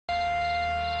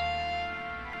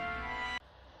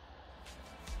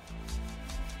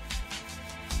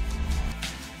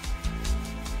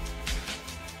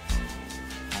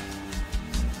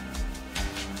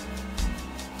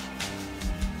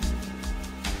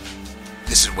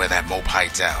This is where that mope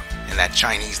hides out, and that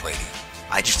Chinese lady.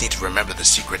 I just need to remember the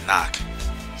secret knock.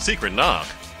 Secret knock?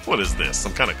 What is this,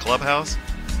 some kind of clubhouse?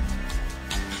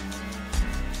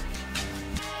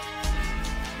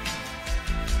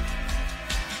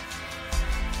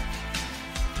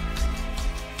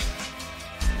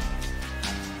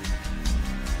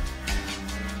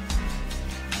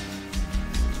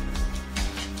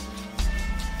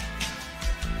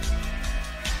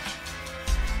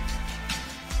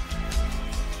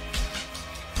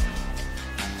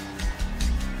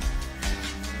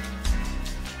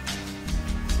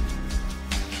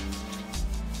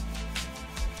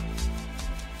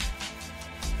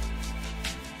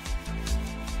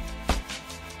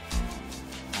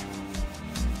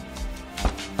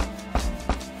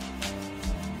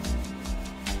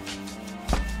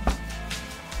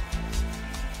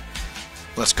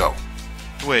 Let's go.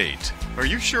 Wait, are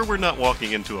you sure we're not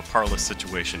walking into a parlous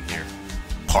situation here?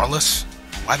 Parlous?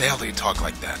 Why the hell do you talk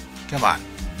like that? Come on.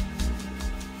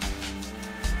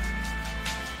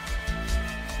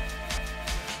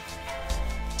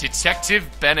 Detective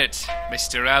Bennett,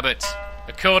 Mr. Abbott.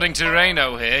 According to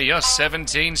Reno here, you're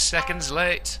 17 seconds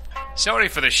late. Sorry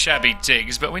for the shabby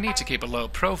digs, but we need to keep a low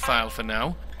profile for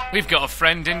now. We've got a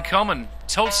friend in common,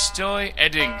 Tolstoy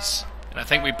Eddings. And I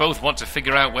think we both want to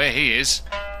figure out where he is.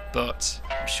 But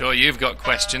I'm sure you've got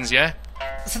questions, yeah?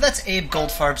 So that's Abe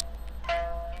Goldfarb.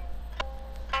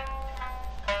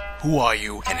 Who are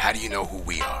you, and how do you know who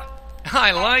we are?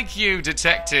 I like you,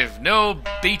 detective. No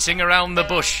beating around the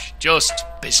bush, just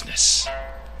business.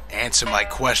 Answer my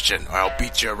question, or I'll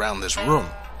beat you around this room.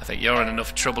 I think you're in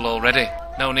enough trouble already.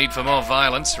 No need for more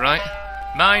violence, right?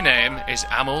 My name is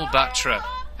Amul Batra,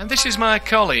 and this is my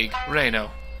colleague, Reno.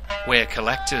 We're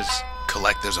collectors.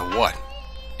 Collectors of what?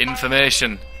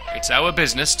 Information. It's our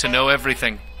business to know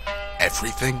everything.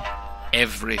 Everything?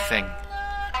 Everything.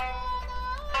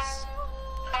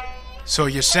 So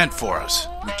you sent for us.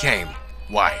 We came.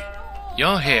 Why?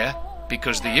 You're here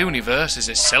because the universe is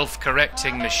a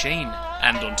self-correcting machine.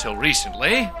 And until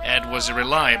recently, Ed was a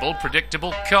reliable,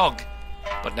 predictable cog.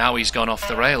 But now he's gone off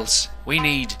the rails. We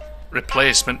need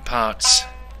replacement parts.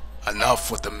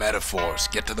 Enough with the metaphors.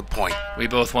 Get to the point. We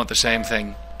both want the same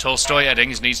thing. Tolstoy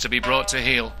Eddings needs to be brought to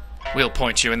heel. We'll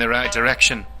point you in the right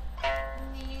direction.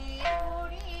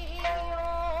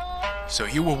 So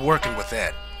you were working with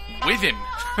Ed? With him?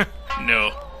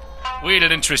 No. We had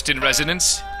an interest in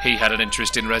resonance. He had an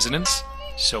interest in resonance.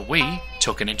 So we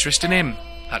took an interest in him.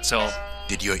 That's all.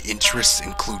 Did your interests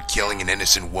include killing an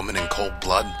innocent woman in cold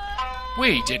blood?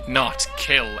 We did not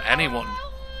kill anyone.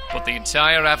 But the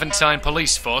entire Aventine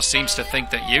police force seems to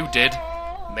think that you did.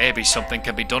 Maybe something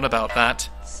can be done about that.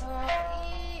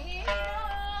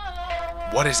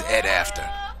 What is Ed after?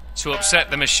 To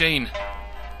upset the machine.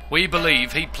 We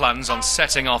believe he plans on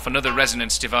setting off another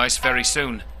resonance device very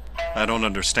soon. I don't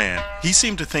understand. He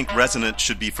seemed to think resonance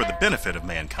should be for the benefit of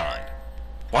mankind.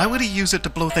 Why would he use it to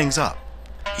blow things up?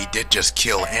 He did just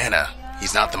kill Anna.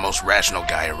 He's not the most rational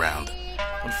guy around.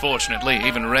 Unfortunately,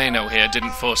 even Reno here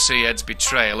didn't foresee Ed's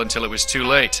betrayal until it was too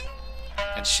late.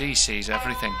 And she sees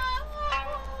everything.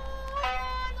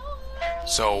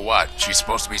 So what? She's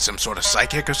supposed to be some sort of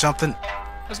psychic or something?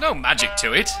 There's no magic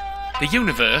to it. The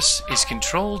universe is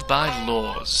controlled by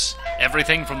laws.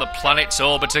 Everything from the planets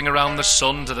orbiting around the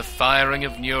sun to the firing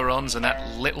of neurons and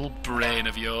that little brain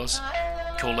of yours.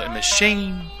 Call it a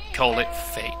machine, call it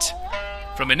fate.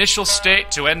 From initial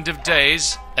state to end of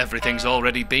days, everything's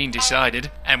already been decided,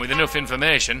 and with enough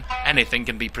information, anything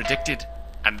can be predicted.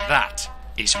 And that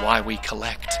is why we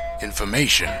collect.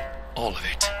 Information? All of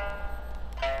it.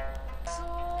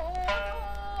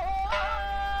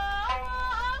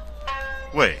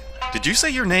 Wait, did you say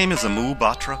your name is Amul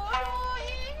Batra?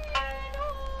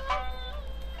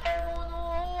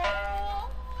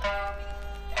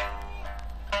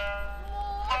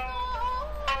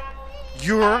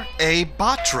 You're a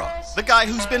Batra, the guy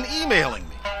who's been emailing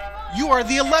me. You are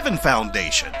the 11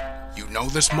 Foundation. You know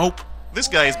this mope? This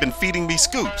guy has been feeding me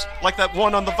scoops, like that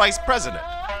one on the vice president.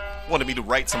 Wanted me to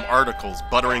write some articles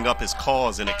buttering up his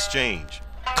cause in exchange.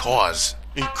 Cause?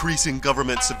 Increasing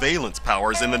government surveillance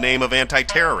powers in the name of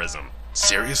anti-terrorism.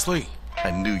 Seriously? I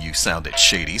knew you sounded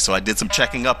shady, so I did some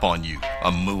checking up on you,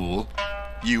 Amul.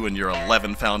 You and your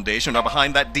 11 Foundation are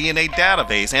behind that DNA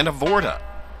database and Avorta.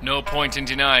 No point in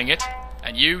denying it,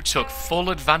 and you took full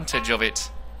advantage of it.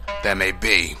 That may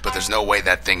be, but there's no way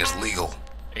that thing is legal.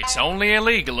 It's only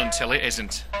illegal until it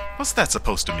isn't. What's that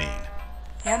supposed to mean?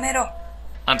 Yamero.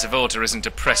 Antivoter isn't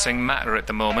a pressing matter at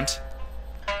the moment.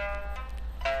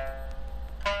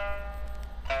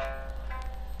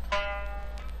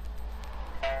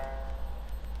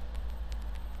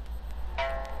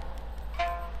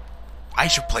 I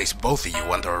should place both of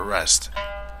you under arrest.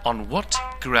 On what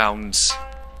grounds?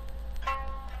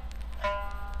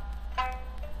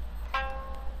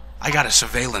 I got a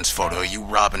surveillance photo of you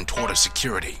robbing Tortoise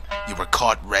Security. You were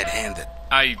caught red-handed.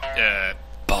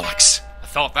 Bollocks. I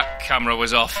thought that camera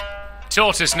was off.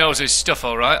 Tortoise knows his stuff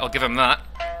alright, I'll give him that.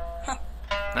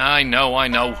 I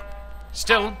know.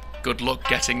 Still, good luck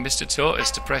getting Mr. Tortoise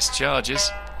to press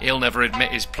charges. He'll never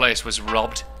admit his place was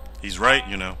robbed. He's right,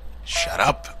 you know. Shut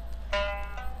up.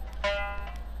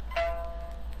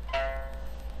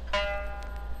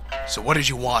 So what did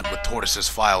you want with Tortoise's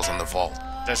files on the vault?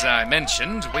 As I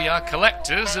mentioned, we are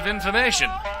collectors of information.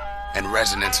 And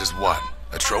resonance is what?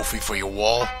 A trophy for your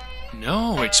wall?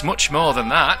 No, it's much more than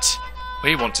that.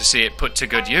 We want to see it put to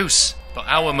good use. But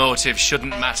our motive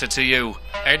shouldn't matter to you.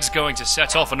 Ed's going to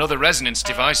set off another resonance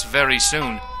device very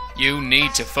soon. You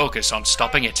need to focus on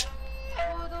stopping it.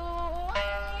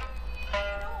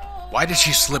 Why did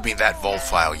she slip me that vault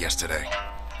file yesterday?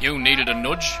 You needed a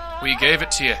nudge. We gave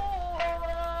it to you.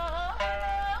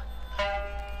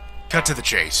 Cut to the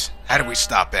chase. How do we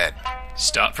stop Ed?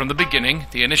 Start from the beginning,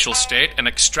 the initial state, and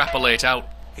extrapolate out.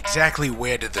 Exactly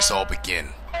where did this all begin?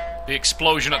 The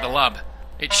explosion at the lab.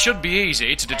 It should be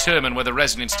easy to determine where the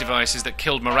resonance devices that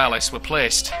killed Morales were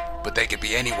placed. But they could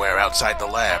be anywhere outside the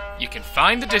lab. You can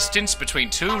find the distance between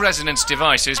two resonance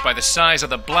devices by the size of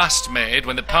the blast made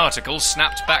when the particles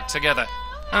snapped back together.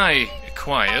 I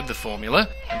acquired the formula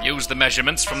and used the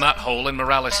measurements from that hole in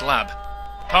Morales' lab.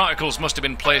 Particles must have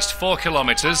been placed 4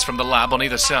 kilometers from the lab on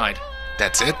either side.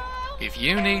 That's it? If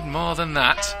you need more than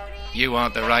that, you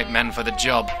aren't the right men for the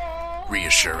job.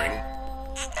 Reassuring.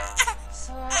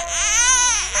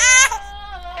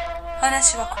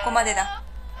 話はここまでだ。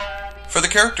 For the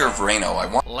character of Reno, I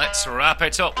want... Let's wrap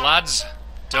it up, lads.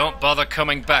 Don't bother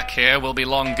coming back here, we'll be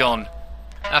long gone.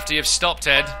 After you've stopped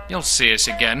Ed, you'll see us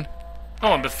again.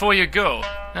 Oh, and before you go,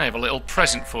 I have a little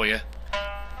present for you.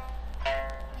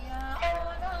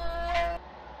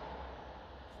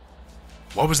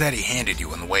 What was that he handed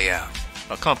you on the way out?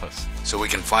 A compass. So we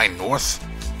can find north?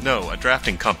 No, a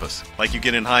drafting compass, like you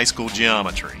get in high school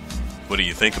geometry. What do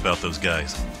you think about those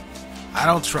guys? I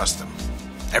don't trust them.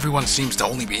 Everyone seems to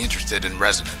only be interested in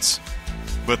resonance.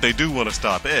 But they do want to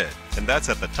stop Ed, and that's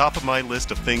at the top of my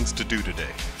list of things to do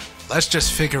today. Let's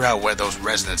just figure out where those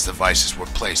resonance devices were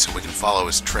placed so we can follow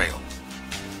his trail.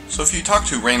 So if you talk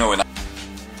to Reno and